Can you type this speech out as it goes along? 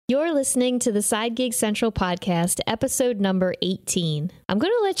You're listening to the Side Gig Central podcast, episode number 18. I'm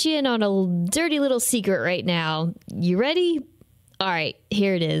going to let you in on a dirty little secret right now. You ready? All right,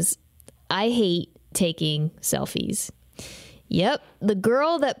 here it is. I hate taking selfies. Yep, the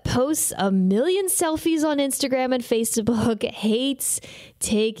girl that posts a million selfies on Instagram and Facebook hates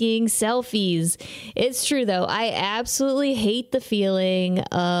taking selfies. It's true, though. I absolutely hate the feeling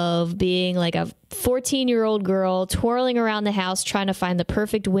of being like a 14-year-old girl twirling around the house trying to find the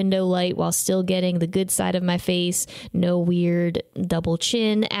perfect window light while still getting the good side of my face, no weird double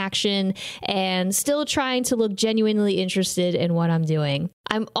chin action, and still trying to look genuinely interested in what I'm doing.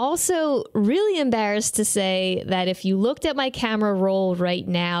 I'm also really embarrassed to say that if you looked at my camera roll right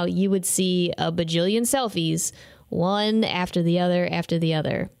now, you would see a bajillion selfies, one after the other after the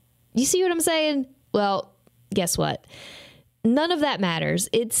other. You see what I'm saying? Well, guess what? None of that matters.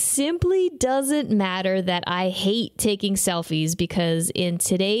 It simply doesn't matter that I hate taking selfies because in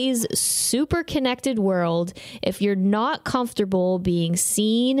today's super connected world, if you're not comfortable being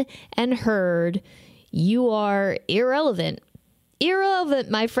seen and heard, you are irrelevant.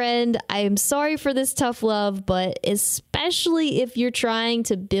 Irrelevant, my friend. I am sorry for this tough love, but especially if you're trying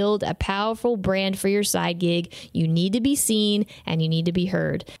to build a powerful brand for your side gig, you need to be seen and you need to be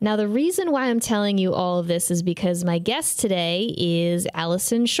heard. Now, the reason why I'm telling you all of this is because my guest today is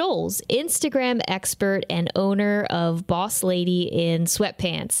Allison Scholes, Instagram expert and owner of Boss Lady in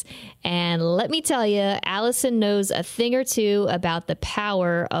Sweatpants. And let me tell you, Allison knows a thing or two about the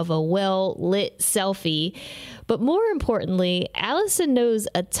power of a well-lit selfie. But more importantly, Allison knows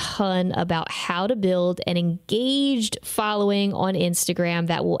a ton about how to build an engaged following on Instagram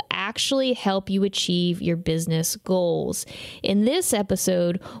that will actually help you achieve your business goals. In this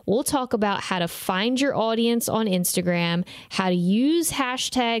episode, we'll talk about how to find your audience on Instagram, how to use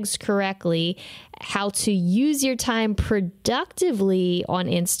hashtags correctly, how to use your time productively on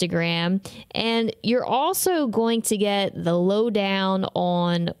Instagram, and you're also going to get the lowdown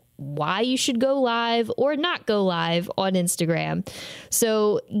on why you should go live or not go live on Instagram.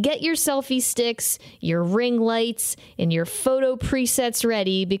 So get your selfie sticks, your ring lights, and your photo presets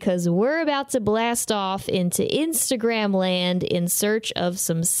ready because we're about to blast off into Instagram land in search of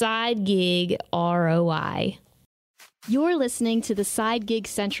some side gig ROI. You're listening to the Side Gig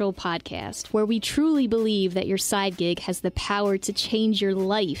Central podcast, where we truly believe that your side gig has the power to change your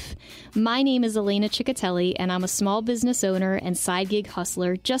life. My name is Elena Ciccatelli, and I'm a small business owner and side gig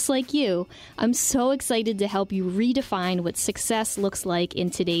hustler just like you. I'm so excited to help you redefine what success looks like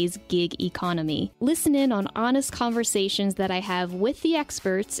in today's gig economy. Listen in on honest conversations that I have with the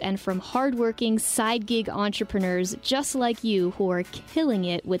experts and from hardworking side gig entrepreneurs just like you who are killing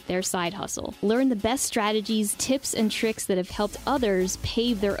it with their side hustle. Learn the best strategies, tips, and tricks that have helped others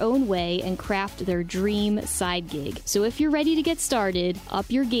pave their own way and craft their dream side gig. So if you're ready to get started,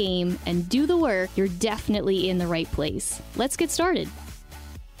 up your game, and do the work, you're definitely in the right place. Let's get started.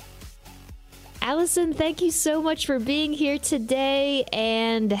 Allison, thank you so much for being here today,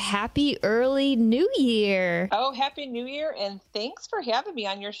 and happy early New Year. Oh, happy New Year, and thanks for having me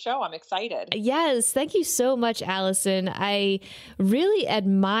on your show. I'm excited. Yes, thank you so much, Allison. I really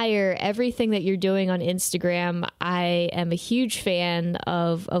admire everything that you're doing on Instagram. I am a huge fan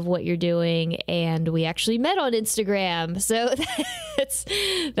of what you're doing, and we actually met on Instagram. So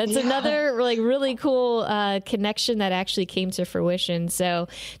that's another really cool connection that actually came to fruition. So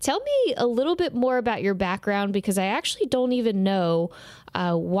tell me a little bit more about your background, because I actually don't even know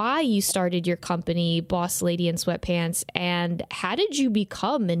why you started your company, Boss Lady in Sweatpants, and how did you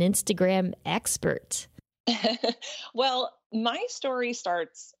become an Instagram expert? Well, my story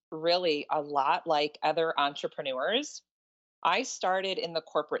starts really a lot like other entrepreneurs. I started in the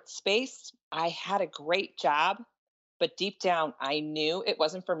corporate space. I had a great job, but deep down, I knew it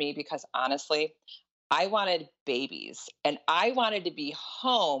wasn't for me because honestly, I wanted babies and I wanted to be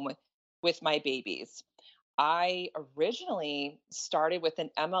home with my babies. I originally started with an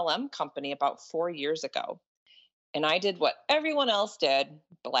MLM company about 4 years ago. And I did what everyone else did,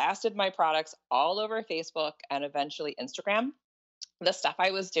 blasted my products all over Facebook and eventually Instagram. The stuff I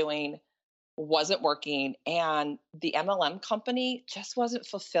was doing wasn't working. And the MLM company just wasn't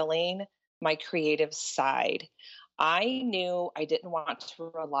fulfilling my creative side. I knew I didn't want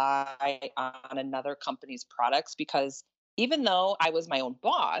to rely on another company's products because even though I was my own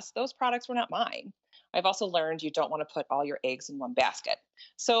boss, those products were not mine. I've also learned you don't want to put all your eggs in one basket.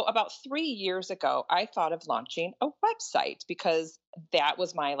 So about 3 years ago, I thought of launching a website because that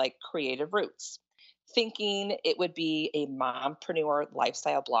was my creative roots, thinking it would be a mompreneur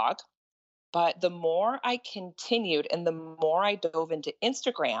lifestyle blog. But the more I continued and the more I dove into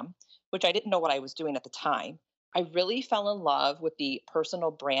Instagram, which I didn't know what I was doing at the time, I really fell in love with the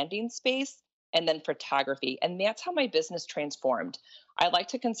personal branding space and then photography. And that's how my business transformed. I like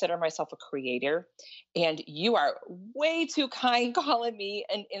to consider myself a creator, and you are way too kind calling me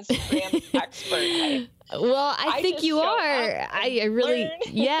an Instagram expert. Well, I I think just you show are. up I and really, learn.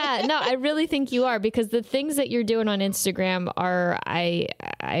 yeah, no, I really think you are, because the things that you're doing on Instagram are,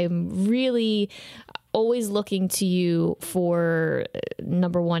 I'm really always looking to you for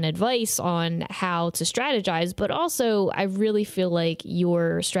number one advice on how to strategize, but also I really feel like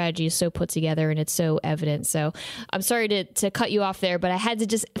your strategy is so put together and it's so evident. So I'm sorry to cut you off there, but I had to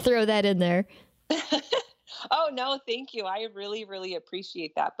just throw that in there. Oh, no, thank you. I really, really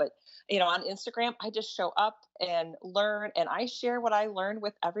appreciate that. But, on Instagram, I just show up and learn, and I share what I learned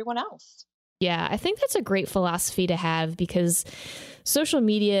with everyone else. Yeah, I think that's a great philosophy to have, because social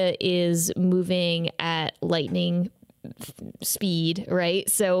media is moving at lightning speed, right?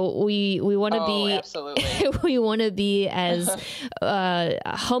 So we want to Oh, be absolutely. we want to be as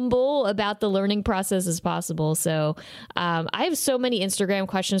humble about the learning process as possible. So I have so many Instagram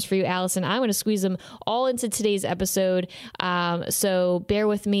questions for you, Allison. I'm going to squeeze them all into today's episode. So bear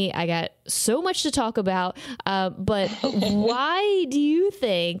with me. I got so much to talk about. But why do you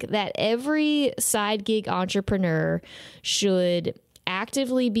think that every side gig entrepreneur should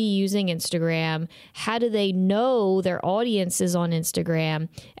actively be using Instagram? How do they know their audience is on Instagram?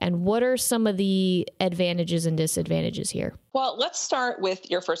 And what are some of the advantages and disadvantages here? Well, let's start with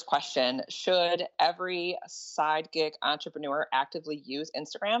your first question. Should every side gig entrepreneur actively use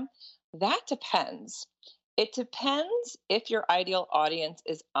Instagram? That depends. It depends if your ideal audience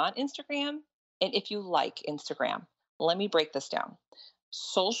is on Instagram and if you like Instagram. Let me break this down.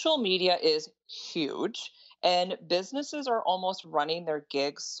 Social media is huge, and businesses are almost running their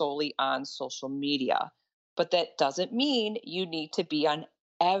gigs solely on social media. But that doesn't mean you need to be on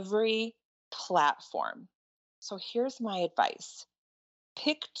every platform. So here's my advice: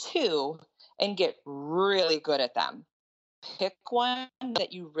 pick two and get really good at them. Pick one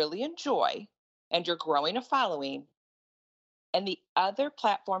that you really enjoy and you're growing a following, and the other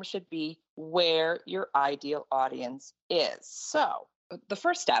platform should be where your ideal audience is. So, the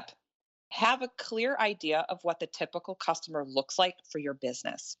first step: have a clear idea of what the typical customer looks like for your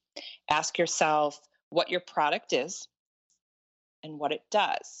business. Ask yourself what your product is and what it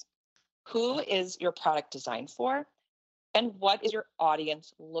does. Who is your product designed for? And what is your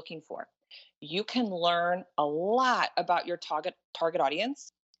audience looking for? You can learn a lot about your target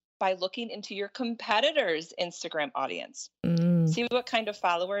audience by looking into your competitors' Instagram audience. Mm. See what kind of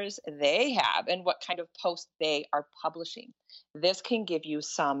followers they have and what kind of posts they are publishing. This can give you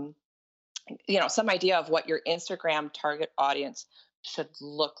some idea of what your Instagram target audience should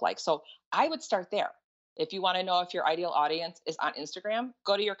look like. So I would start there. If you want to know if your ideal audience is on Instagram,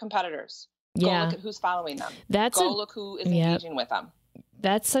 go to your competitors. Go Yeah, look at who's following them. that's Go look who is yeah, engaging with them.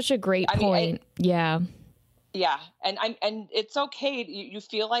 that's such a great I mean, point. Yeah. yeah, and it's okay. You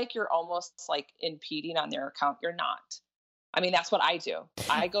feel like you're almost like impeding on their account. You're not. I mean, that's what I do.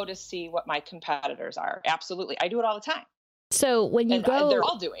 I go to see what my competitors are. Absolutely, I do it all the time. So when you And go, they're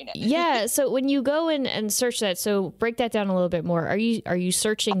all doing it. yeah. So when you go and search that, so break that down a little bit more. Are you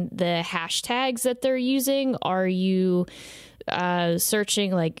searching the hashtags that they're using? Are you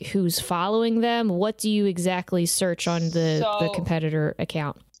searching like who's following them? What do you exactly search on the competitor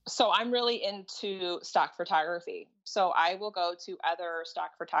account? So I'm really into stock photography. So I will go to other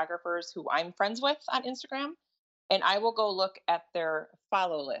stock photographers who I'm friends with on Instagram, and I will go look at their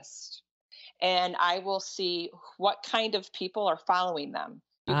follow list, and I will see what kind of people are following them.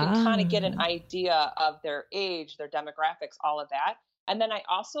 You can kind of get an Ah, idea of their age, their demographics, all of that. And then I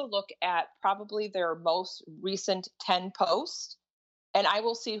also look at probably their most recent 10 posts, and I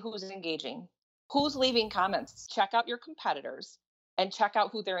will see who's engaging, who's leaving comments. Check out your competitors and check out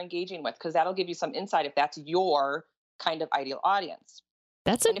who they're engaging with, because that'll give you some insight if that's your kind of ideal audience.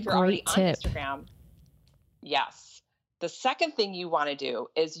 that's a And if you're already great on tip. Instagram, yes. The second thing you want to do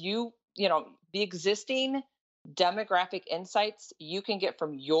is the existing demographic insights you can get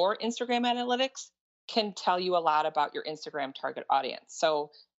from your Instagram analytics can tell you a lot about your Instagram target audience.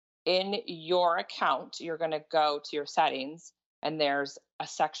 So in your account, you're going to go to your settings, and there's a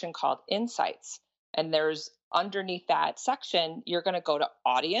section called Insights. And there's underneath that section, you're going to go to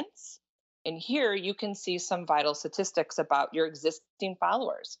Audience. And here you can see some vital statistics about your existing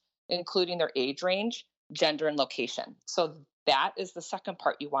followers, including their age range, gender, and location. So that is the second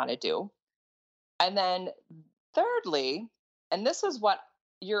part you want to do. And then, thirdly, and this is what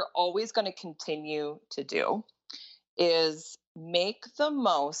you're always going to continue to do, is make the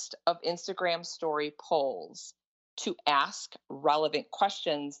most of Instagram story polls to ask relevant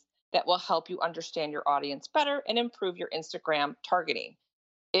questions that will help you understand your audience better and improve your Instagram targeting.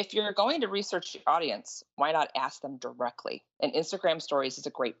 If you're going to research your audience, why not ask them directly? And Instagram stories is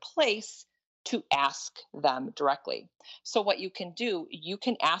a great place to ask them directly. So, what you can do, you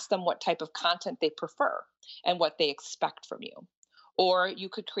can ask them what type of content they prefer and what they expect from you. Or you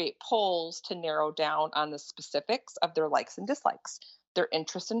could create polls to narrow down on the specifics of their likes and dislikes, their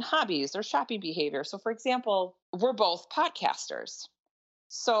interests and hobbies, their shopping behavior. So, for example, we're both podcasters.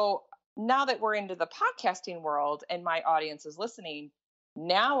 So, now that we're into the podcasting world and my audience is listening,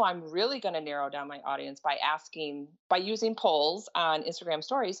 now I'm really going to narrow down my audience by using polls on Instagram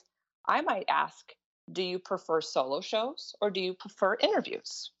stories. I might ask, do you prefer solo shows or do you prefer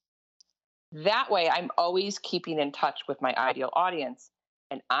interviews? That way, I'm always keeping in touch with my ideal audience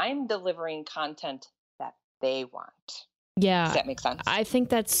and I'm delivering content that they want. Does Yeah, that make sense? I think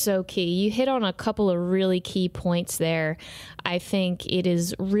that's so key. You hit on a couple of really key points there. I think it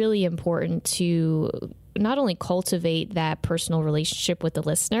is really important to not only cultivate that personal relationship with the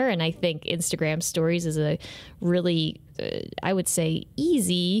listener, and I think Instagram stories is a really, I would say,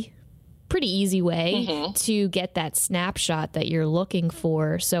 pretty easy way to get that snapshot that you're looking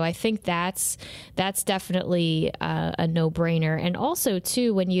for. So I think that's definitely a no-brainer. And also,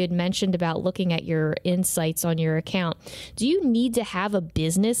 too, when you had mentioned about looking at your insights on your account, do you need to have a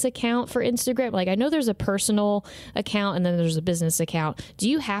business account for Instagram? Like, I know there's a personal account and then there's a business account. Do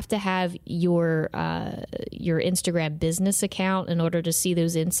you have to have your Instagram business account in order to see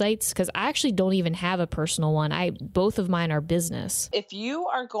those insights? Because I actually don't even have a personal one. Both of mine are business. If you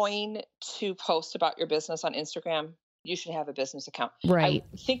are going to post about your business on Instagram, you should have a business account. Right.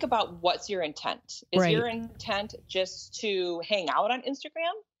 Think about what's your intent. Is your intent just to hang out on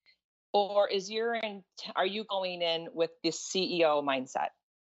Instagram? Or are you going in with the CEO mindset?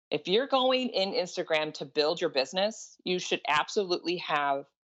 If you're going in Instagram to build your business, you should absolutely have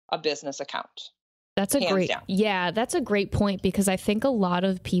a business account. That's that's a great point, because I think a lot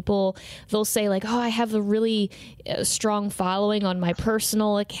of people, they'll say like, oh, I have a really strong following on my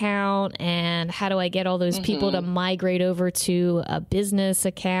personal account, and how do I get all those people to migrate over to a business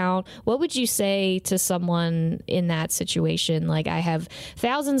account? What would you say to someone in that situation? Like, I have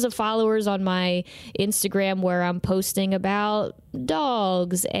thousands of followers on my Instagram where I'm posting about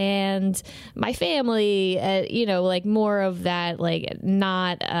dogs and my family, like more of that, like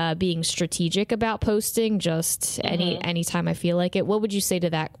not being strategic about posting just anytime I feel like it. What would you say to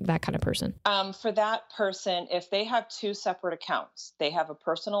that kind of person? For that person, if they have two separate accounts, they have a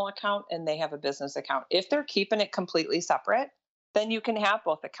personal account and they have a business account. If they're keeping it completely separate, then you can have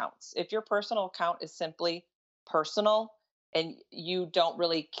both accounts. If your personal account is simply personal and you don't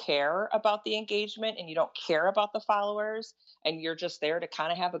really care about the engagement and you don't care about the followers and you're just there to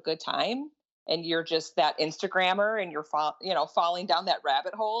kind of have a good time and you're just that Instagrammer and you're falling down that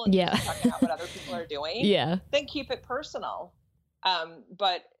rabbit hole and just checking out what other people are doing, then keep it personal.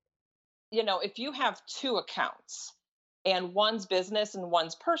 But if you have two accounts and one's business and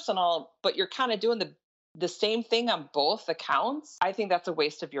one's personal, but you're kind of doing the same thing on both accounts, I think that's a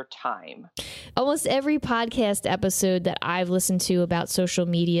waste of your time. Almost every podcast episode that I've listened to about social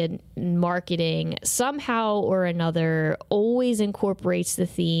media marketing, somehow or another, always incorporates the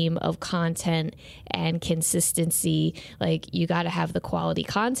theme of content and consistency. Like, you got to have the quality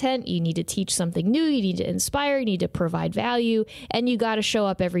content. You need to teach something new. You need to inspire. You need to provide value. And you got to show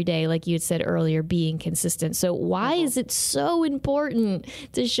up every day, like you had said earlier, being consistent. So why is it so important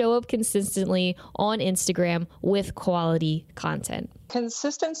to show up consistently on Instagram with quality content?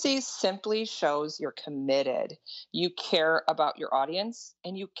 Consistency simply shows you're committed. You care about your audience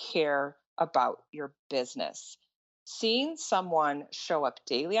and you care about your business. Seeing someone show up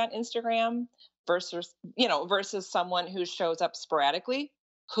daily on Instagram versus someone who shows up sporadically,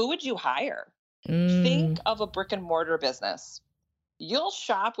 who would you hire? Think of a brick and mortar business. You'll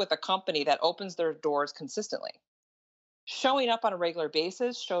shop with a company that opens their doors consistently. Showing up on a regular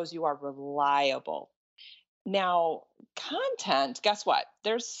basis shows you are reliable. Now, content, guess what?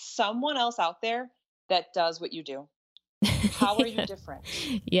 There's someone else out there that does what you do. How are you different?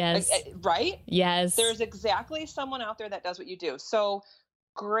 Yes. Right? Yes. There's exactly someone out there that does what you do. So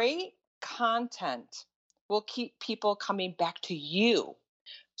great content will keep people coming back to you.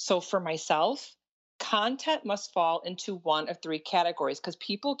 So for myself, content must fall into one of three categories, because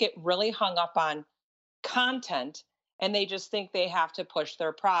people get really hung up on content and they just think they have to push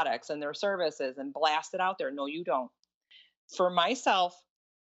their products and their services and blast it out there. No, you don't. For myself,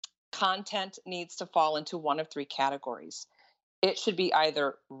 content needs to fall into one of three categories. It should be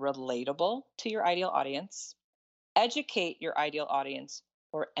either relatable to your ideal audience, educate your ideal audience,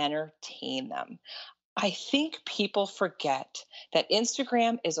 or entertain them. I think people forget that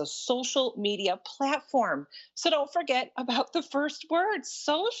Instagram is a social media platform. So don't forget about the first word,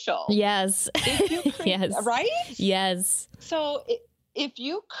 social. Yes. If you Yes. right? Yes. So if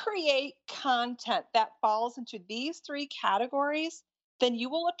you create content that falls into these three categories, then you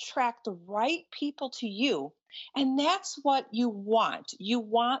will attract the right people to you. And that's what you want. You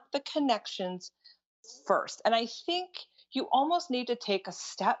want the connections first. And I think you almost need to take a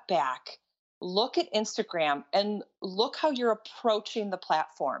step back, look at Instagram, and look how you're approaching the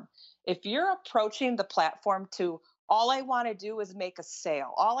platform. If you're approaching the platform to all I want to do is make a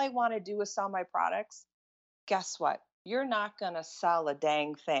sale, all I want to do is sell my products, guess what? You're not going to sell a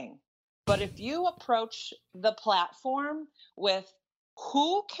dang thing. But if you approach the platform with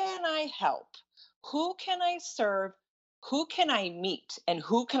who can I help? Who can I serve? Who can I meet? And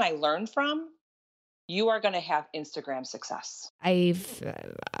who can I learn from? You are going to have Instagram success. I've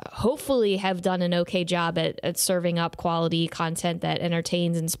hopefully have done an okay job at serving up quality content that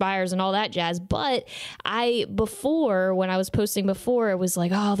entertains, inspires, and all that jazz. But when I was posting before, it was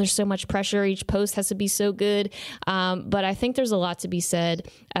like, oh, there's so much pressure. Each post has to be so good. But I think there's a lot to be said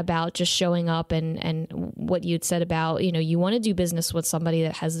about just showing up and what you'd said about, you want to do business with somebody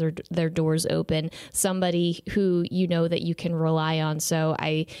that has their doors open, somebody who that you can rely on. So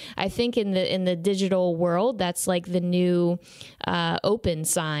I think in the digital world, that's like the new open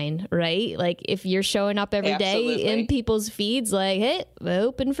sign, right? Like if you're showing up every day in people's feeds, like, hey,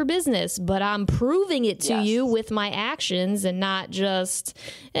 open for business, but I'm proving it to you with my actions and not just,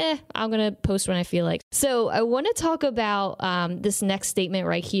 I'm going to post when I feel like. So I want to talk about this next statement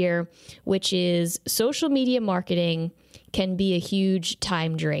right here, which is social media marketing can be a huge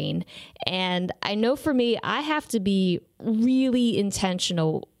time drain. And I know for me, I have to be really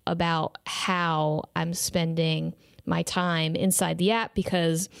intentional about how I'm spending my time inside the app,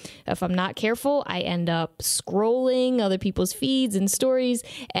 because if I'm not careful, I end up scrolling other people's feeds and stories,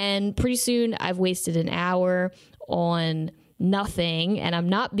 and pretty soon I've wasted an hour on nothing, and I'm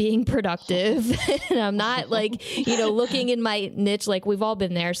not being productive and I'm not looking in my niche. Like we've all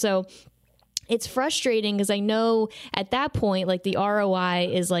been there. So it's frustrating because I know at that point, like the ROI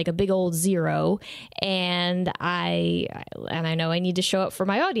is like a big old zero, and I know I need to show up for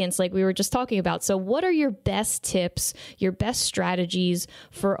my audience, like we were just talking about. So what are your best tips, your best strategies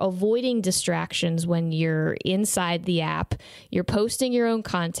for avoiding distractions when you're inside the app, you're posting your own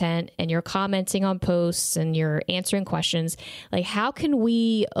content and you're commenting on posts and you're answering questions? Like, how can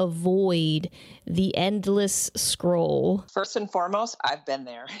we avoid the endless scroll? First and foremost, I've been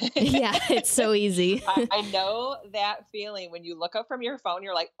there. Yeah, it's so easy. I know that feeling when you look up from your phone,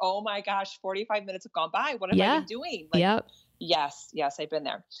 you're like, oh my gosh, 45 minutes have gone by. What have I been doing? Like, yes, I've been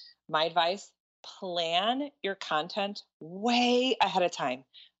there. My advice, plan your content way ahead of time.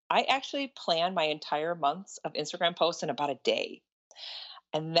 I actually plan my entire months of Instagram posts in about a day.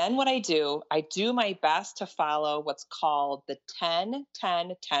 And then what I do my best to follow what's called the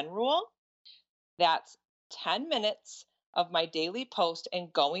 10-10-10 rule. That's 10 minutes of my daily post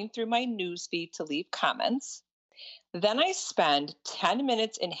and going through my newsfeed to leave comments. Then I spend 10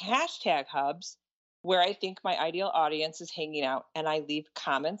 minutes in hashtag hubs where I think my ideal audience is hanging out, and I leave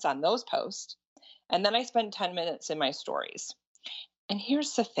comments on those posts. And then I spend 10 minutes in my stories. And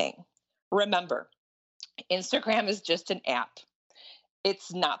here's the thing. Remember, Instagram is just an app.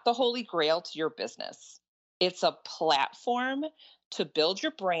 It's not the holy grail to your business. It's a platform to build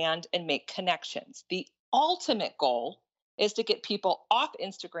your brand and make connections. The ultimate goal is to get people off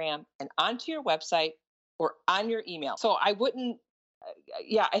Instagram and onto your website or on your email. So I wouldn't,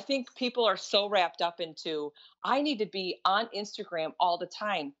 I think people are so wrapped up into, I need to be on Instagram all the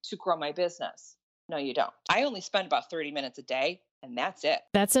time to grow my business. No, you don't. I only spend about 30 minutes a day, and that's it.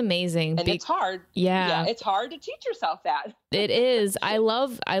 That's amazing. And it's hard. Yeah. It's hard to teach yourself that. It is. I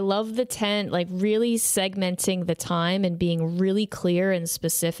love the 10, like really segmenting the time and being really clear and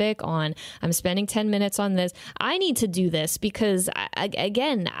specific on, I'm spending 10 minutes on this. I need to do this because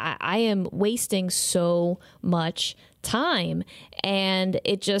I am wasting so much time, and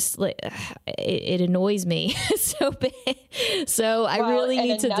it just it annoys me so bad. So I really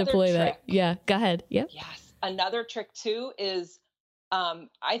need to deploy that. Yeah, go ahead. Yeah. Yes. Another trick too is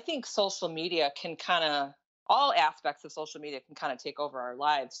I think social media can all aspects of social media can kind of take over our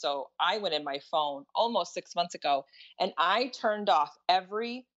lives. So I went in my phone almost 6 months ago and I turned off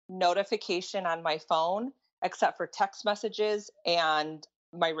every notification on my phone except for text messages and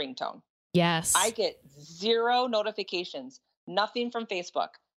my ringtone. Yes. I get 0 notifications, nothing from Facebook,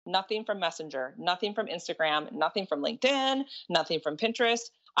 nothing from Messenger, nothing from Instagram, nothing from LinkedIn, nothing from Pinterest.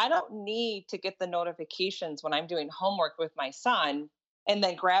 I don't need to get the notifications when I'm doing homework with my son and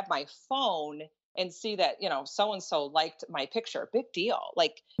then grab my phone and see that, so and so liked my picture. Big deal.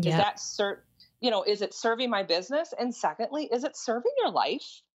 Like, is Yeah. that is it serving my business? And secondly, is it serving your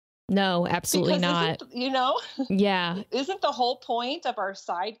life? No, absolutely Because not. Yeah. isn't the whole point of our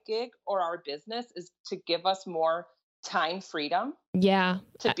side gig or our business is to give us more time freedom Yeah.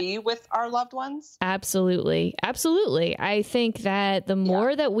 to be with our loved ones? Absolutely. Absolutely. I think that the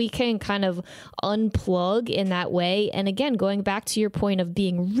more that we can kind of unplug in that way, and again, going back to your point of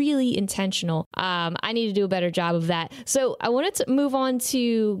being really intentional, I need to do a better job of that. So I wanted to move on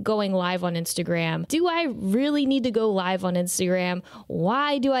to going live on Instagram. Do I really need to go live on Instagram?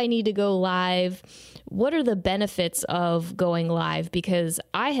 Why do I need to go live? What are the benefits of going live? Because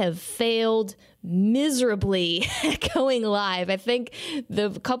I have failed miserably at going live. I think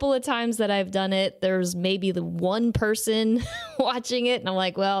the couple of times that I've done it, there's maybe the one person watching it, and I'm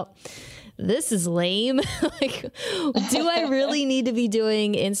like, well, this is lame. Like, do I really need to be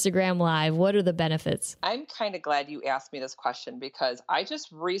doing Instagram live? What are the benefits? I'm kind of glad you asked me this question because I just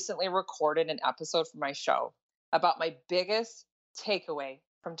recently recorded an episode for my show about my biggest takeaway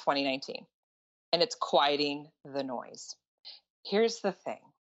from 2019, and it's quieting the noise. Here's the thing.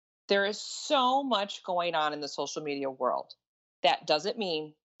 There is so much going on in the social media world. That doesn't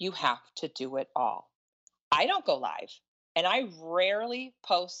mean you have to do it all. I don't go live, and I rarely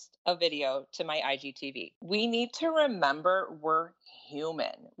post a video to my IGTV. We need to remember we're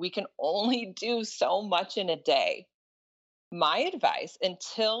human. We can only do so much in a day. My advice,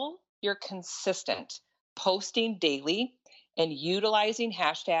 until you're consistent posting daily and utilizing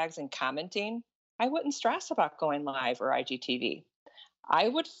hashtags and commenting, I wouldn't stress about going live or IGTV. I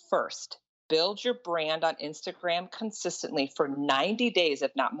would first build your brand on Instagram consistently for 90 days,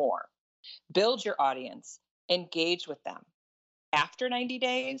 if not more. Build your audience, engage with them. After 90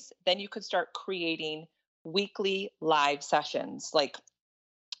 days, then you could start creating weekly live sessions, like,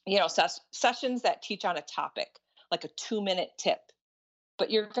 sessions that teach on a topic, like a 2-minute tip. But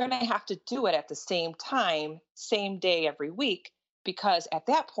you're going to have to do it at the same time, same day every week, because at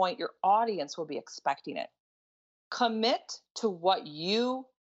that point, your audience will be expecting it. Commit to what you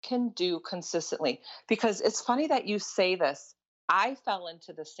can do consistently, because it's funny that you say this. I fell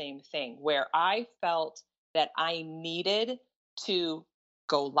into the same thing where I felt that I needed to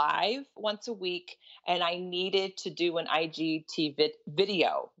go live once a week and I needed to do an IGTV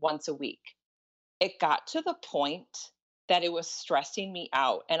video once a week. It got to the point that it was stressing me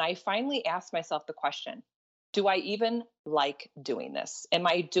out. And I finally asked myself the question, do I even like doing this? Am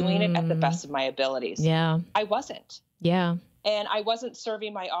I doing it at the best of my abilities? Yeah. I wasn't. Yeah. And I wasn't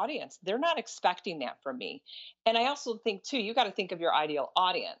serving my audience. They're not expecting that from me. And I also think, too, you got to think of your ideal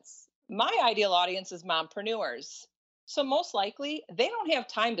audience. My ideal audience is mompreneurs. So most likely, they don't have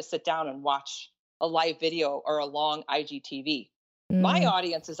time to sit down and watch a live video or a long IGTV. My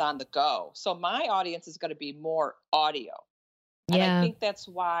audience is on the go. So my audience is going to be more audio. And I think that's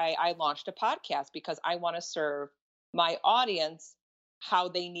why I launched a podcast, because I want to serve my audience how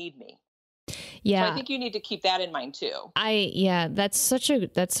they need me. Yeah. So I think you need to keep that in mind too. That's such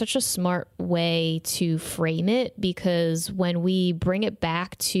a smart way to frame it, because when we bring it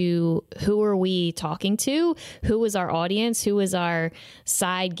back to who are we talking to, who is our audience, who is our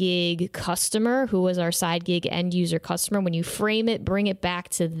side gig customer, who is our side gig end user customer, when you frame it, bring it back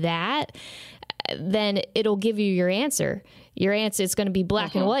to that, then it'll give you your answer. Your answer is going to be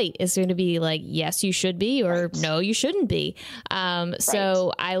black and white. It's going to be like, yes, you should be, or no, you shouldn't be.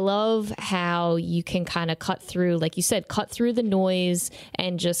 So I love how you can kind of cut through, like you said, cut through the noise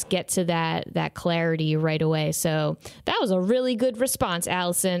and just get to that clarity right away. So that was a really good response,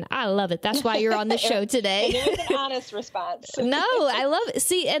 Allison. I love it. That's why you're on the show today. It was an honest response. No, I love it.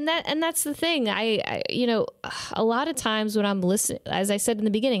 See, and that's the thing. I a lot of times when I'm listening, as I said in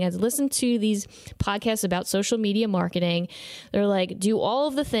the beginning, I listen to these podcasts about social media marketing. They're like, do all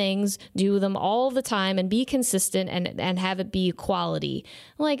of the things, do them all the time, and be consistent and have it be quality.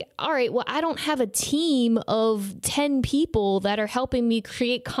 I'm like, all right, well, I don't have a team of 10 people that are helping me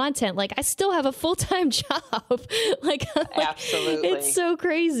create content. Like, I still have a full-time job. like, absolutely. It's so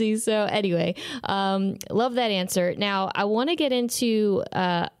crazy. So anyway, love that answer. Now, I want to get into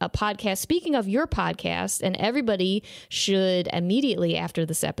a podcast. Speaking of your podcast, and everybody should immediately after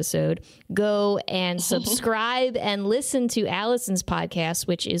this episode go and subscribe and listen to Allison's podcast,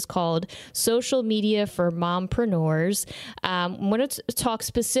 which is called Social Media for Mompreneurs. I'm going to talk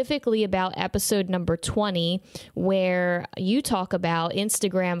specifically about episode number 20, where you talk about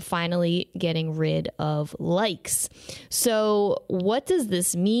Instagram finally getting rid of likes. So what does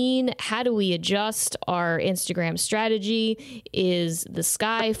this mean? How do we adjust our Instagram strategy? Is the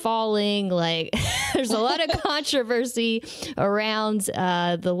sky falling? Like, there's a lot of controversy around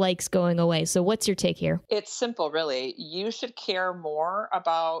the likes going away. So what's your take here? It's simple, really. You should care more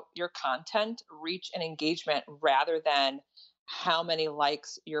about your content, reach, and engagement rather than how many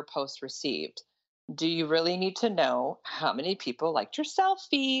likes your post received. Do you really need to know how many people liked your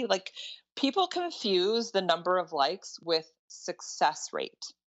selfie? Like, people confuse the number of likes with success rate.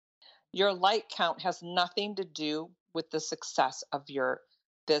 Your like count has nothing to do with the success of your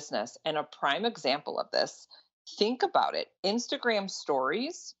business. And a prime example of this, think about it. Instagram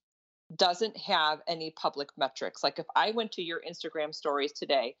stories doesn't have any public metrics. Like, if I went to your Instagram stories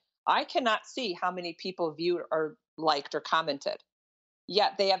today, I cannot see how many people viewed or liked or commented.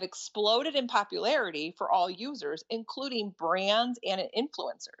 Yet they have exploded in popularity for all users, including brands and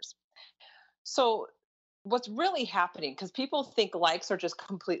influencers. So what's really happening, because people think likes are just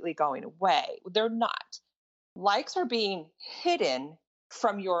completely going away. They're not. Likes are being hidden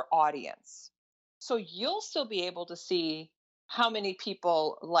from your audience. So you'll still be able to see how many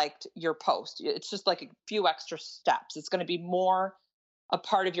people liked your post. It's just like a few extra steps. It's going to be more a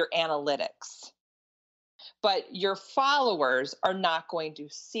part of your analytics. But your followers are not going to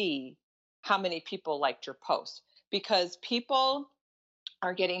see how many people liked your post, because people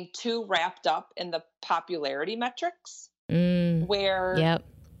are getting too wrapped up in the popularity metrics where, Yep.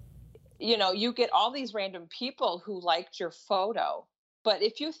 You get all these random people who liked your photo. But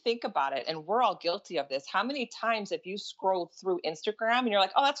if you think about it, and we're all guilty of this, how many times have you scrolled through Instagram and you're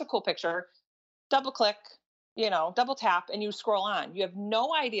like, oh, that's a cool picture, double click, double tap, and you scroll on. You have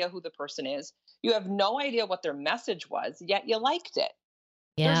no idea who the person is. You have no idea what their message was, yet you liked it.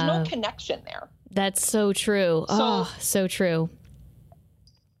 Yeah. There's no connection there. That's so true. So true.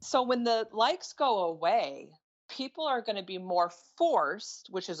 So when the likes go away, people are going to be more forced,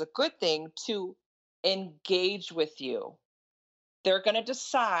 which is a good thing, to engage with you. They're going to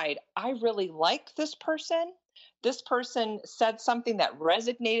decide, I really like this person. This person said something that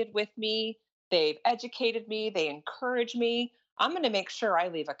resonated with me. They've educated me. They encourage me. I'm going to make sure I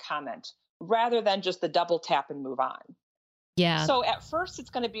leave a comment rather than just the double tap and move on. Yeah. So at first it's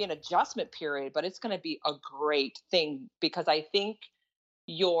going to be an adjustment period, but it's going to be a great thing, because I think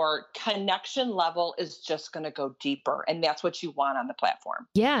your connection level is just going to go deeper. And that's what you want on the platform.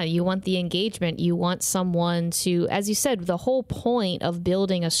 Yeah, you want the engagement. You want someone to, as you said, the whole point of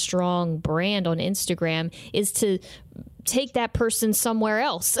building a strong brand on Instagram is to take that person somewhere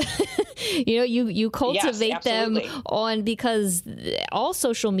else. You cultivate them on, because all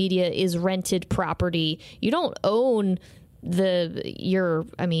social media is rented property. You don't own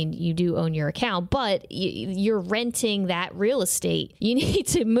you do own your account, but you're renting that real estate. You need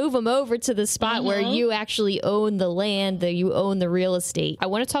to move them over to the spot where you actually own the land, that you own the real estate. I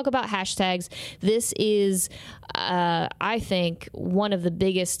want to talk about hashtags. This is, I think, one of the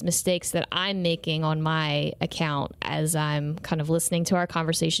biggest mistakes that I'm making on my account as I'm kind of listening to our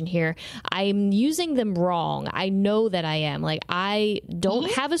conversation here. I'm using them wrong. I know that I am. Like, I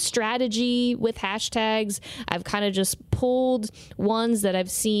don't have a strategy with hashtags. I've kind of just pulled ones that I've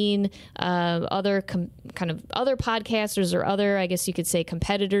seen other podcasters or other, I guess you could say,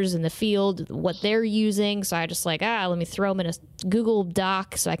 competitors in the field, what they're using. So I just let me throw them in a Google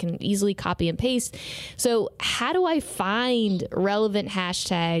Doc so I can easily copy and paste. So how do I find relevant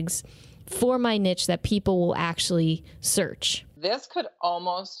hashtags for my niche that people will actually search? This could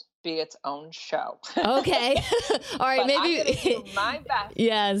almost be its own show. Okay. All right. But maybe I'm going to do my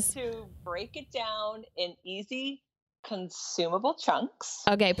best to break it down in easy, consumable chunks.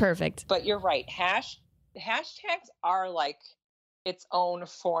 Okay, perfect. But you're right. Hashtags are like its own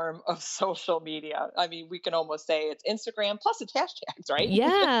form of social media. I mean, we can almost say it's Instagram plus it's hashtags, right?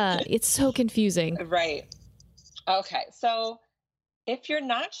 Yeah, it's so confusing. Right. Okay. So if you're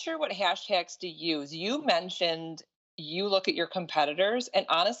not sure what hashtags to use, you mentioned you look at your competitors, and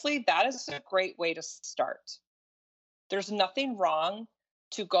honestly, that is a great way to start. There's nothing wrong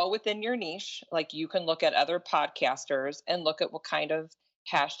to go within your niche. Like, you can look at other podcasters and look at what kind of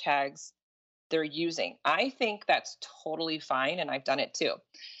hashtags they're using. I think that's totally fine, and I've done it too.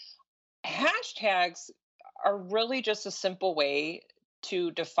 Hashtags are really just a simple way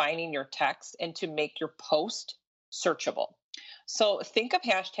to defining your text and to make your post searchable. So think of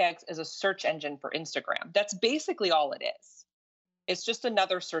hashtags as a search engine for Instagram. That's basically all it is. It's just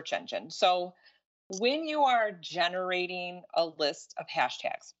another search engine. So when you are generating a list of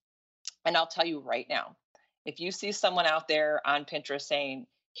hashtags, and I'll tell you right now, if you see someone out there on Pinterest saying,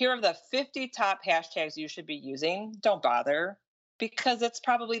 here are the 50 top hashtags you should be using, don't bother, because it's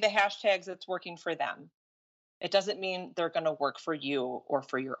probably the hashtags that's working for them. It doesn't mean they're going to work for you or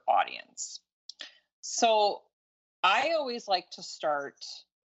for your audience. So I always like to start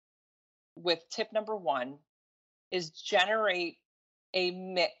with tip number one is generate a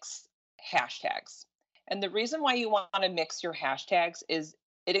mix hashtags. And the reason why you want to mix your hashtags is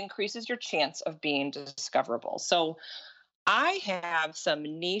it increases your chance of being discoverable. So I have some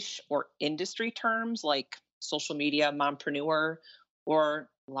niche or industry terms like social media mompreneur or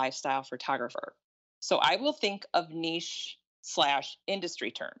lifestyle photographer. So I will think of niche /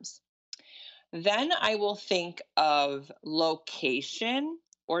 industry terms. Then I will think of location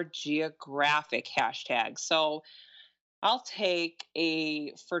or geographic hashtags. So I'll take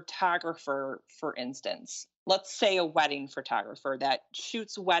a photographer, for instance. Let's say a wedding photographer that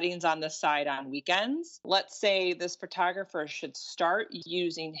shoots weddings on the side on weekends. Let's say this photographer should start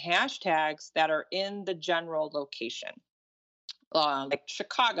using hashtags that are in the general location, like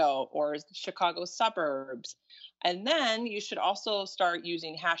Chicago or Chicago suburbs. And then you should also start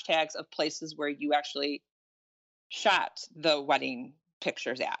using hashtags of places where you actually shot the wedding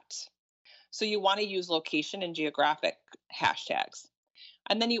pictures at. So you want to use location and geographic hashtags.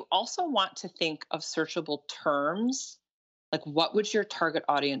 And then you also want to think of searchable terms. Like, what would your target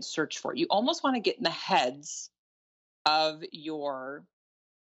audience search for? You almost want to get in the heads of your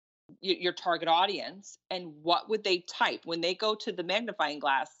target audience, and what would they type when they go to the magnifying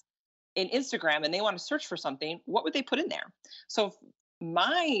glass in Instagram and they want to search for something? What would they put in there? So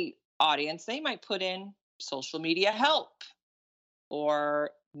my audience, they might put in social media help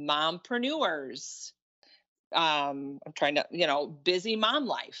or mompreneurs. I'm trying to, busy mom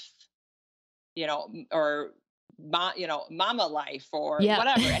life, or mama life or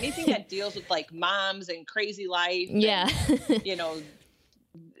whatever, anything that deals with like moms and crazy life. Yeah. And,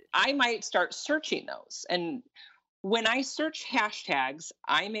 I might start searching those. And when I search hashtags,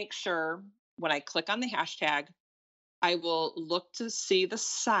 I make sure when I click on the hashtag, I will look to see the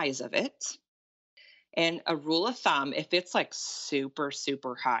size of it. And a rule of thumb, if it's like super,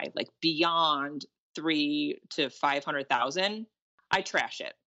 super high, like beyond 3 to 500,000, I trash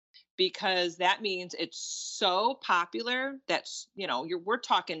it, because that means it's so popular that, we're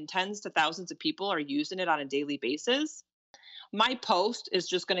talking tens to thousands of people are using it on a daily basis. My post is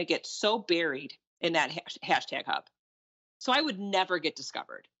just going to get so buried in that hashtag hub. So I would never get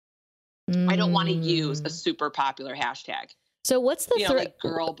discovered. I don't want to use a super popular hashtag. So what's the like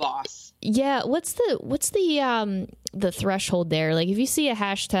girl boss? Yeah, what's the threshold there? Like if you see a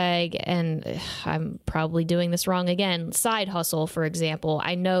hashtag, and I'm probably doing this wrong again, side hustle, for example,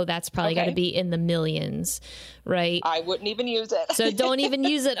 I know that's probably got to be in the millions, right? I wouldn't even use it. So don't even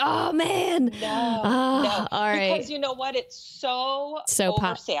use it. Oh man. No. All right. Because you know what? It's so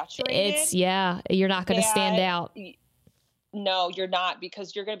oversaturated. You're not going to stand out. No, you're not,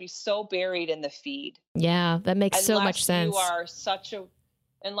 because you're going to be so buried in the feed. Yeah, that makes so much sense.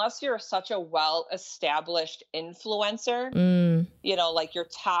 Unless you're such a well-established influencer, like your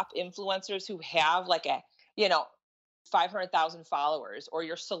top influencers who have like 500,000 followers, or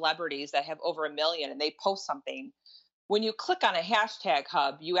your celebrities that have over 1 million and they post something. When you click on a hashtag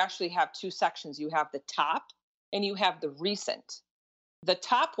hub, you actually have two sections. You have the top and you have the recent. The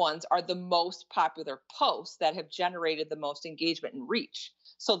top ones are the most popular posts that have generated the most engagement and reach.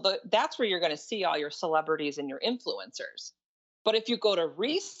 So that's where you're going to see all your celebrities and your influencers. But if you go to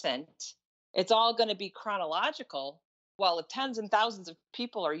recent, it's all going to be chronological. Well, if tens and thousands of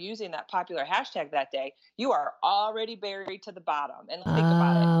people are using that popular hashtag that day, you are already buried to the bottom. And think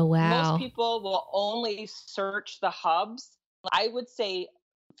about it. Wow. Most people will only search the hubs, I would say,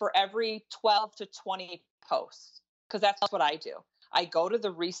 for every 12 to 20 posts, because that's what I do. I go to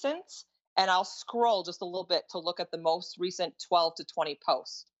the recents and I'll scroll just a little bit to look at the most recent 12 to 20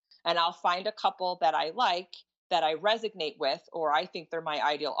 posts. And I'll find a couple that I like, that I resonate with, or I think they're my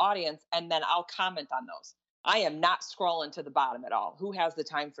ideal audience. And then I'll comment on those. I am not scrolling to the bottom at all. Who has the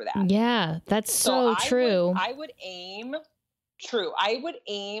time for that? Yeah, that's so true. I would aim,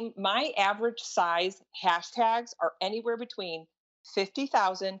 my average size hashtags are anywhere between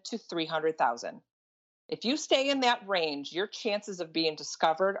 50,000 to 300,000. If you stay in that range, your chances of being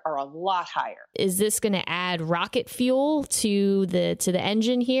discovered are a lot higher. Is this going to add rocket fuel to the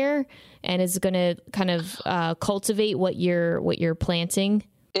engine here, and is it going to kind of cultivate what you're planting?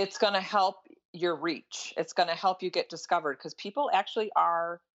 It's going to help your reach. It's going to help you get discovered, because people actually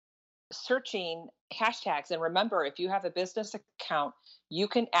are searching hashtags. And remember, if you have a business account, you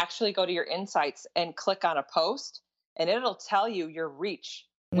can actually go to your insights and click on a post, and it'll tell you your reach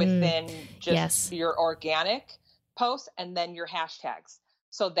within just your organic posts and then your hashtags.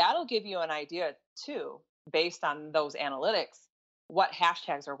 So that'll give you an idea too, based on those analytics, what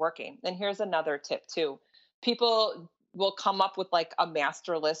hashtags are working. And here's another tip too. People will come up with like a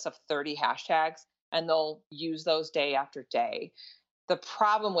master list of 30 hashtags, and they'll use those day after day. The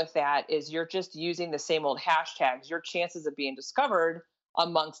problem with that is you're just using the same old hashtags. Your chances of being discovered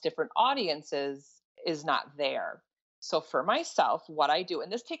amongst different audiences is not there. So for myself, what I do,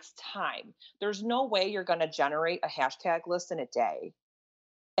 and this takes time, there's no way you're going to generate a hashtag list in a day.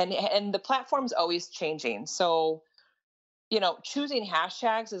 And the platform's always changing. So, choosing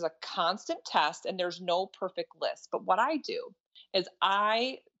hashtags is a constant test, and there's no perfect list. But what I do is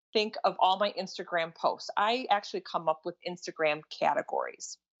I think of all my Instagram posts. I actually come up with Instagram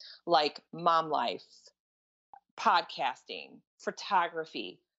categories like mom life, podcasting,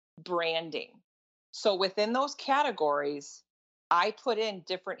 photography, branding. So within those categories, I put in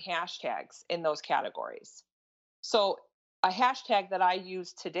different hashtags in those categories. So a hashtag that I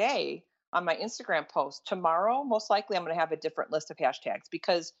use today on my Instagram post, tomorrow, most likely I'm going to have a different list of hashtags,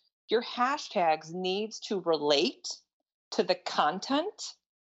 because your hashtags needs to relate to the content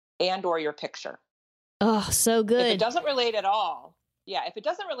and or your picture. Oh, so good. If it doesn't relate at all,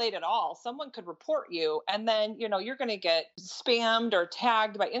 someone could report you, and then, you're going to get spammed or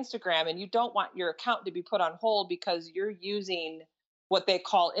tagged by Instagram, and you don't want your account to be put on hold because you're using what they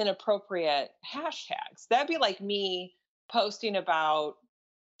call inappropriate hashtags. That'd be like me posting about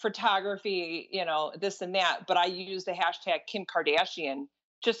photography, this and that, but I use the hashtag Kim Kardashian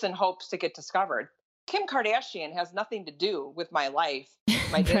just in hopes to get discovered. Kim Kardashian has nothing to do with my life,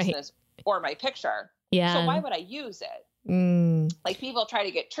 my business, or my picture. Yeah. So why would I use it? Like, people try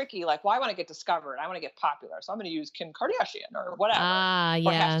to get tricky, like, well, I want to get discovered, I want to get popular, so I'm going to use Kim Kardashian or whatever.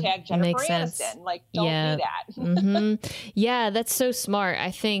 Or hashtag Jennifer Aniston. Like, don't do that. Yeah, that's so smart.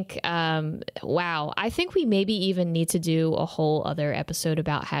 I think, wow. I think we maybe even need to do a whole other episode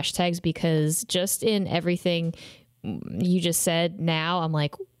about hashtags, because just in everything you just said now, I'm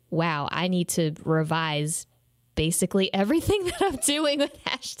like, wow, I need to revise basically everything that I'm doing with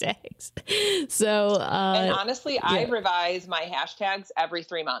hashtags. So, and honestly, I revise my hashtags every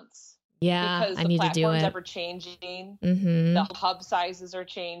 3 months. Yeah, because I need to do it. The platform's ever changing, the hub sizes are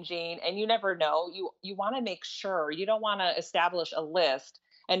changing, and you never know. You want to make sure. You don't want to establish a list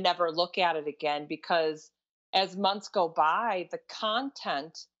and never look at it again, because as months go by, the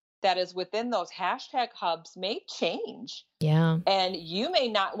content that is within those hashtag hubs may change. Yeah, and you may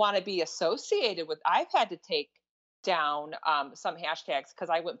not want to be associated with. I've had to take down some hashtags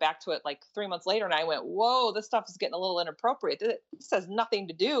because I went back to it like 3 months later, and I went, whoa, this stuff is getting a little inappropriate. This has nothing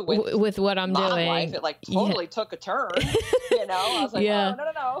to do with what I'm doing. Life. It like totally took a turn. I was like,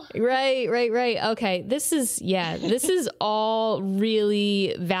 oh, no. Right. Okay. This is all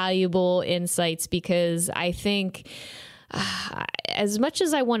really valuable insights, because I think as much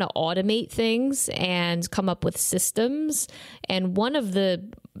as I want to automate things and come up with systems, and one of the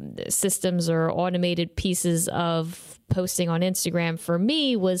systems or automated pieces of posting on Instagram for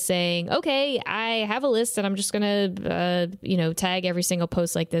me was saying, okay, I have a list and I'm just going to, tag every single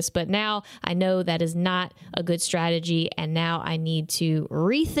post like this. But now I know that is not a good strategy. And now I need to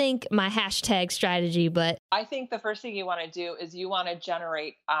rethink my hashtag strategy. But I think the first thing you want to do is you want to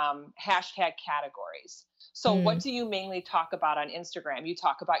generate hashtag categories. So what do you mainly talk about on Instagram? You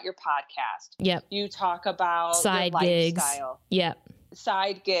talk about your podcast. Yep. You talk about side your gigs. Lifestyle. Yep.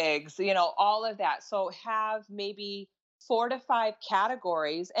 Side gigs, all of that. So have maybe 4 to 5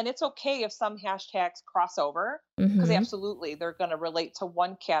 categories, and it's okay if some hashtags cross over, because absolutely they're going to relate to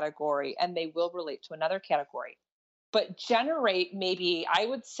one category and they will relate to another category. But generate, maybe I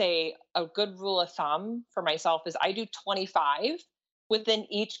would say a good rule of thumb for myself is I do 25 within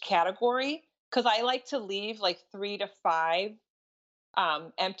each category, because I like to leave like 3 to 5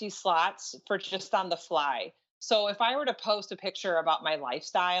 empty slots for just on the fly. So if I were to post a picture about my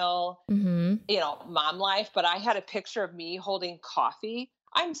lifestyle, mom life, but I had a picture of me holding coffee,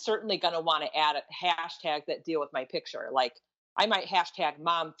 I'm certainly going to want to add a hashtag that deal with my picture. Like, I might hashtag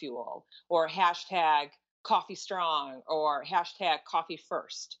mom fuel, or hashtag coffee strong, or hashtag coffee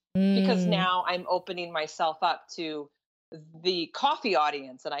first, because now I'm opening myself up to the coffee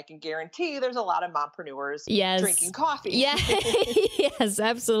audience, and I can guarantee there's a lot of mompreneurs drinking coffee. Yeah. Yes,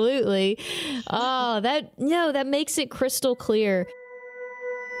 absolutely. Oh, that makes it crystal clear.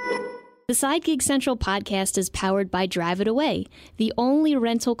 The Side Gig Central podcast is powered by Drive It Away, the only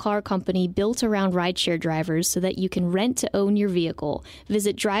rental car company built around rideshare drivers so that you can rent to own your vehicle.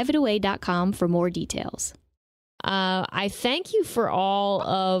 Visit driveitaway.com for more details. I thank you for all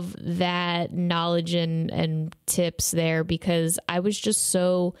of that knowledge and tips there, because I was just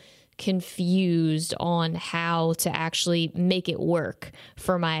so confused on how to actually make it work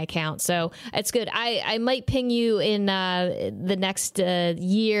for my account. So it's good. I might ping you in the next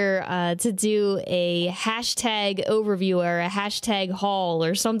year to do a hashtag overview or a hashtag haul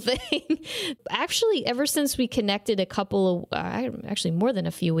or something. Actually, ever since we connected a couple of, actually more than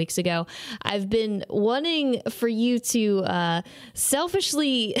a few weeks ago, I've been wanting for you to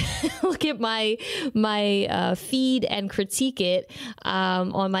selfishly look at my feed and critique it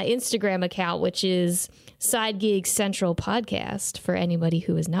on my Instagram account, which is Side Gig Central Podcast, for anybody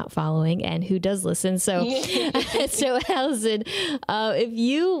who is not following and who does listen. So, so Allison, if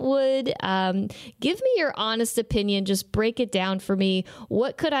you would give me your honest opinion, just break it down for me.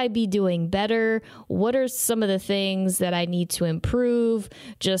 What could I be doing better? What are some of the things that I need to improve?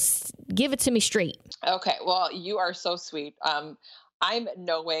 Just give it to me straight. Okay. Well, you are so sweet. I'm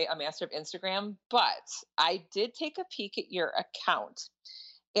no way a master of Instagram, but I did take a peek at your account,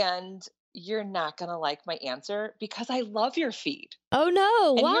 and you're not going to like my answer because I love your feed. Oh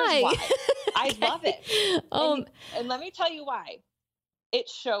no, and why? Why. I love it. Oh, and let me tell you why. It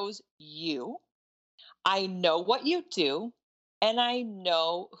shows you. I know what you do, and I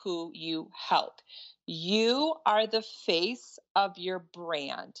know who you help. You are the face of your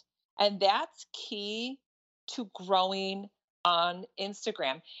brand, and that's key to growing on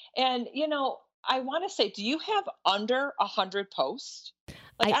Instagram. And, you know, I want to say, do you have under 100 posts?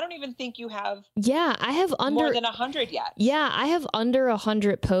 Like, I don't even think you have. Yeah, I have more than 100 yet. Yeah, I have under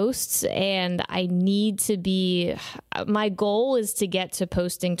 100 posts, and I need to be. My goal is to get to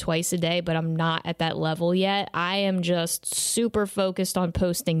posting twice a day, but I'm not at that level yet. I am just super focused on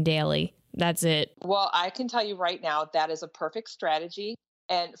posting daily. That's it. Well, I can tell you right now, that is a perfect strategy.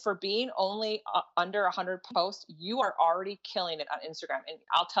 And for being only under 100 posts, you are already killing it on Instagram. And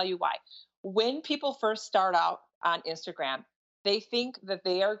I'll tell you why. When people first start out on Instagram, they think that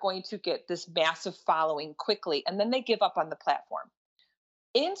they are going to get this massive following quickly, and then they give up on the platform.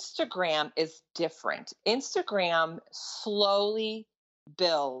 Instagram is different. Instagram slowly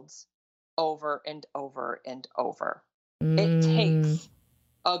builds over and over and over. It takes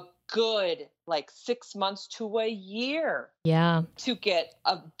a good 6 months to a year to get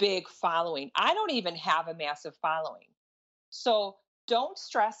a big following. I don't even have a massive following. So don't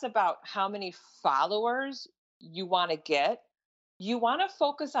stress about how many followers you want to get. You want to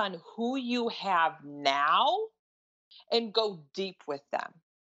focus on who you have now and go deep with them.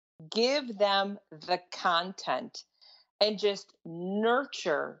 Give them the content and just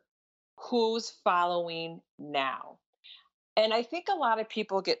nurture who's following now. And I think a lot of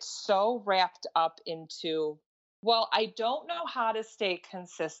people get so wrapped up into, well, I don't know how to stay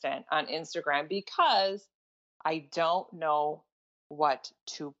consistent on Instagram because I don't know what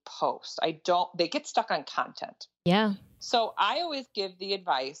to post. They get stuck on content. Yeah. So I always give the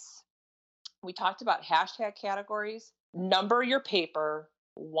advice. We talked about hashtag categories. Number your paper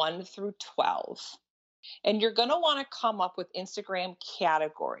 1 through 12. And you're going to want to come up with Instagram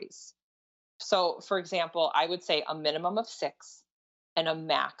categories. So for example, I would say a minimum of 6 and a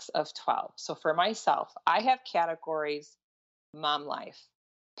max of 12. So for myself, I have categories: mom life,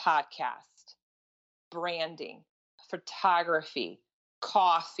 podcast, branding, photography,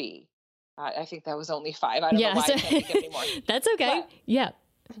 coffee. I think that was only 5. I don't know why I can't think of anymore. That's okay. But yeah.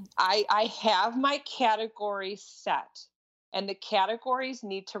 I have my categories set, and the categories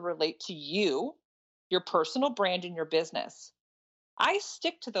need to relate to you, your personal brand, and your business. I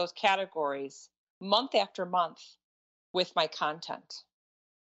stick to those categories month after month with my content.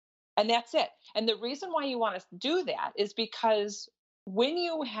 And that's it. And the reason why you want to do that is because when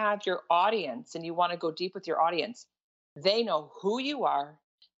you have your audience and you want to go deep with your audience, they know who you are,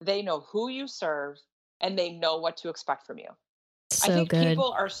 they know who you serve, and they know what to expect from you. So I think good.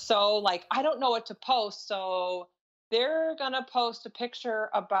 People are so I don't know what to post. So they're going to post a picture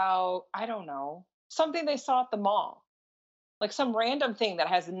about, I don't know, something they saw at the mall. Some random thing that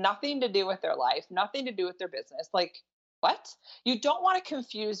has nothing to do with their life, nothing to do with their business. What? You don't want to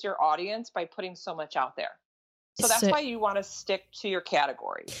confuse your audience by putting so much out there. So that's why you want to stick to your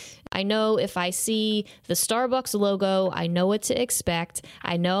categories. I know if I see the Starbucks logo, I know what to expect.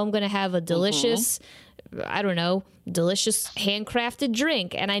 I know I'm going to have a delicious, I don't know, delicious handcrafted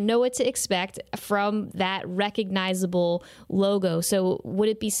drink, and I know what to expect from that recognizable logo. So would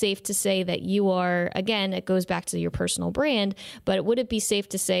it be safe to say that you are, again, it goes back to your personal brand, but would it be safe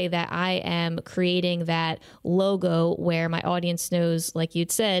to say that I am creating that logo where my audience knows, like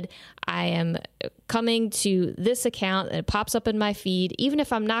you'd said, I am coming to this account and it pops up in my feed, even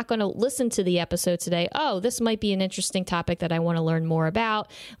if I'm not going to listen to the episode today? Oh, this might be an interesting topic that I want to learn more about.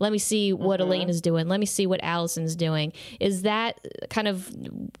 Let me see what Elaine is doing. Let me see what Allison's doing. Is that kind of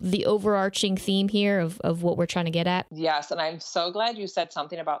the overarching theme here of what we're trying to get at? Yes. And I'm so glad you said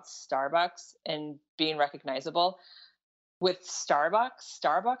something about Starbucks and being recognizable. With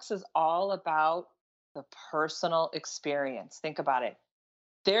Starbucks is all about the personal experience. Think about it.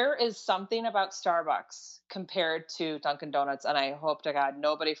 There is something about Starbucks compared to Dunkin' Donuts, and I hope to God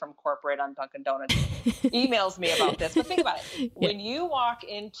nobody from corporate on Dunkin' Donuts emails me about this, but think about it. When you walk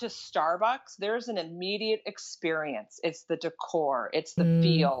into Starbucks, there's an immediate experience. It's the decor, it's the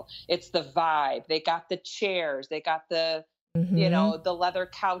feel, it's the vibe. They got the chairs, they got the the leather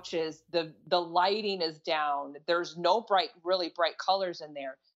couches, the lighting is down. There's no really bright colors in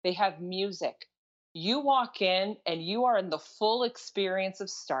there. They have music. You walk in and you are in the full experience of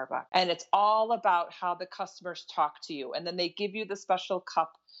Starbucks, and it's all about how the customers talk to you. And then they give you the special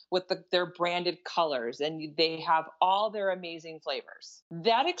cup with their branded colors, and they have all their amazing flavors.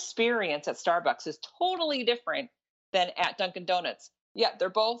 That experience at Starbucks is totally different than at Dunkin' Donuts. Yeah, they're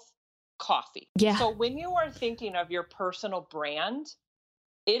both coffee. Yeah. So when you are thinking of your personal brand,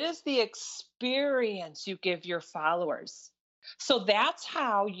 it is the experience you give your followers. So that's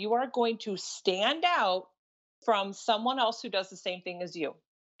how you are going to stand out from someone else who does the same thing as you.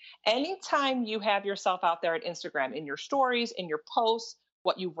 Anytime you have yourself out there at Instagram, in your stories, in your posts,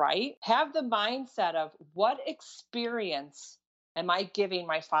 what you write, have the mindset of what experience am I giving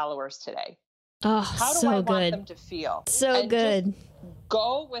my followers today? Oh, how do so I good. want them to feel? So and good. Just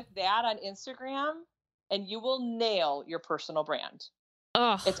go with that on Instagram and you will nail your personal brand.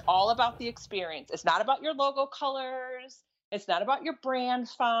 Oh. It's all about the experience. It's not about your logo colors. It's not about your brand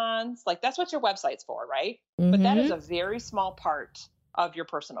fonts. Like, that's what your website's for, right? But that is a very small part of your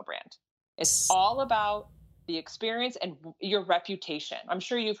personal brand. It's all about the experience and your reputation. I'm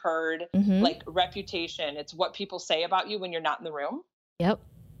sure you've heard like reputation. It's what people say about you when you're not in the room. Yep.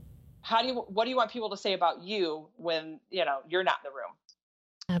 What do you want people to say about you when, you're not in the room?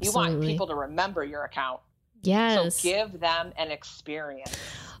 Absolutely. You want people to remember your account. Yes. So give them an experience.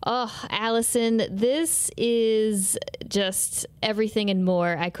 Oh, Allison, this is just everything and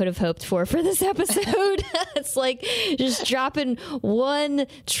more I could have hoped for this episode. It's like just dropping one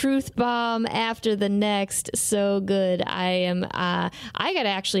truth bomb after the next. So good. I got to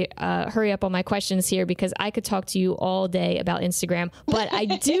actually hurry up on my questions here because I could talk to you all day about Instagram. But I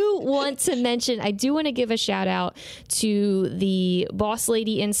do want to give a shout out to the Boss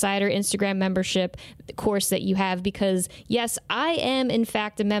Lady Insider Instagram membership course that you have, because yes, I am in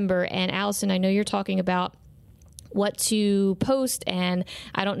fact a member. And Allison, I know you're talking about what to post and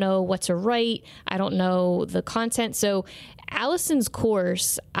I don't know what to write. I don't know the content. So Allison's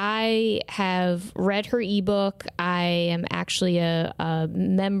course, I have read her ebook. I am actually a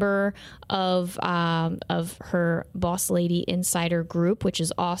member of her Boss Lady Insider group, which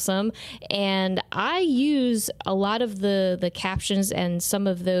is awesome. And I use a lot of the captions and some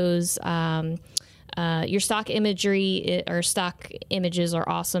of those your stock imagery or stock images are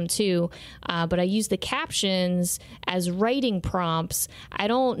awesome too, but I use the captions as writing prompts. I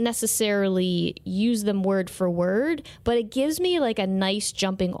don't necessarily use them word for word, but it gives me like a nice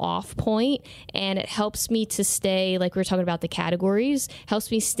jumping off point, and it helps me to stay, like we were talking about the categories, helps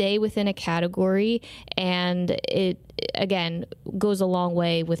me stay within a category, and it again goes a long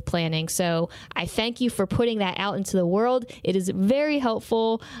way with planning. So I thank you for putting that out into the world. It is very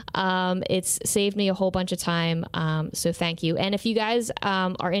helpful. It's saved me a whole bunch of time. So thank you. And if you guys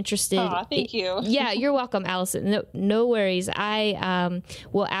are interested, thank you. Yeah, you're welcome, Allison. No worries. I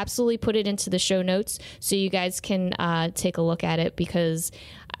will absolutely put it into the show notes so you guys can take a look at it, because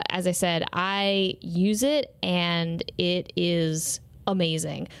as I said, I use it and it is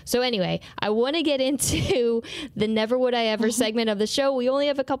amazing. So anyway, I want to get into the Never Would I Ever segment of the show. We only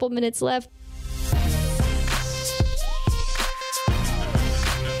have a couple minutes left.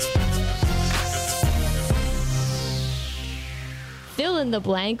 Fill in the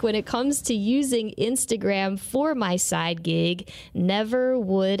blank when it comes to using Instagram for my side gig. Never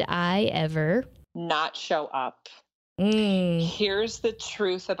would I ever not show up. Here's the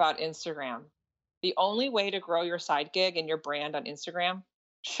truth about Instagram. The only way to grow your side gig and your brand on Instagram,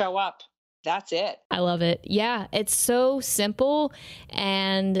 show up. That's it. I love it. Yeah, it's so simple.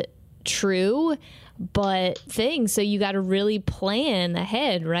 And true but things. So you got to really plan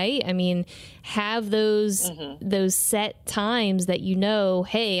ahead, right? I mean, have those set times that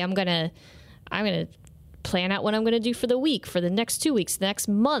hey, I'm gonna plan out what I'm going to do for the week, for the next 2 weeks, the next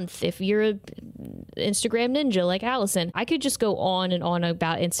month. If you're a Instagram ninja like Allison, I could just go on and on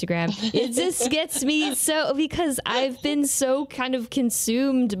about Instagram. It just gets me so, because I've been so kind of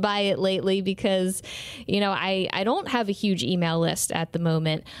consumed by it lately because, I don't have a huge email list at the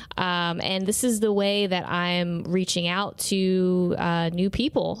moment. And this is the way that I'm reaching out to new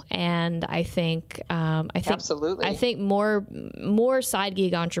people. And I think absolutely. I think more side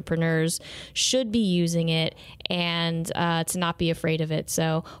gig entrepreneurs should be using it, and to not be afraid of it.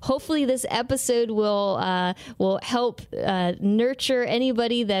 So hopefully this episode will help nurture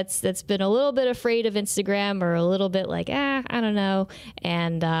anybody that's been a little bit afraid of Instagram or a little bit like, I don't know,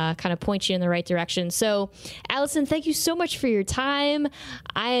 and kind of point you in the right direction. So Allison, thank you so much for your time.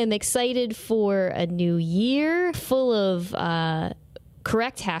 I am excited for a new year full of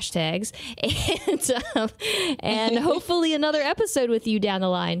correct hashtags and hopefully another episode with you down the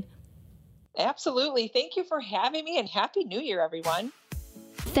line. Absolutely. Thank you for having me, and Happy New Year, everyone.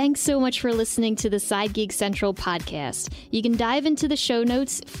 Thanks so much for listening to the Side Gig Central podcast. You can dive into the show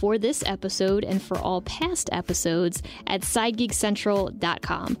notes for this episode and for all past episodes at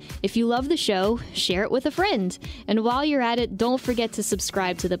sidegigcentral.com. If you love the show, share it with a friend. And while you're at it, don't forget to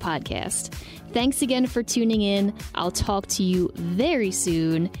subscribe to the podcast. Thanks again for tuning in. I'll talk to you very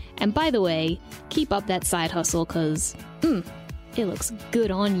soon. And by the way, keep up that side hustle because it looks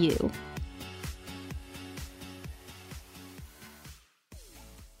good on you.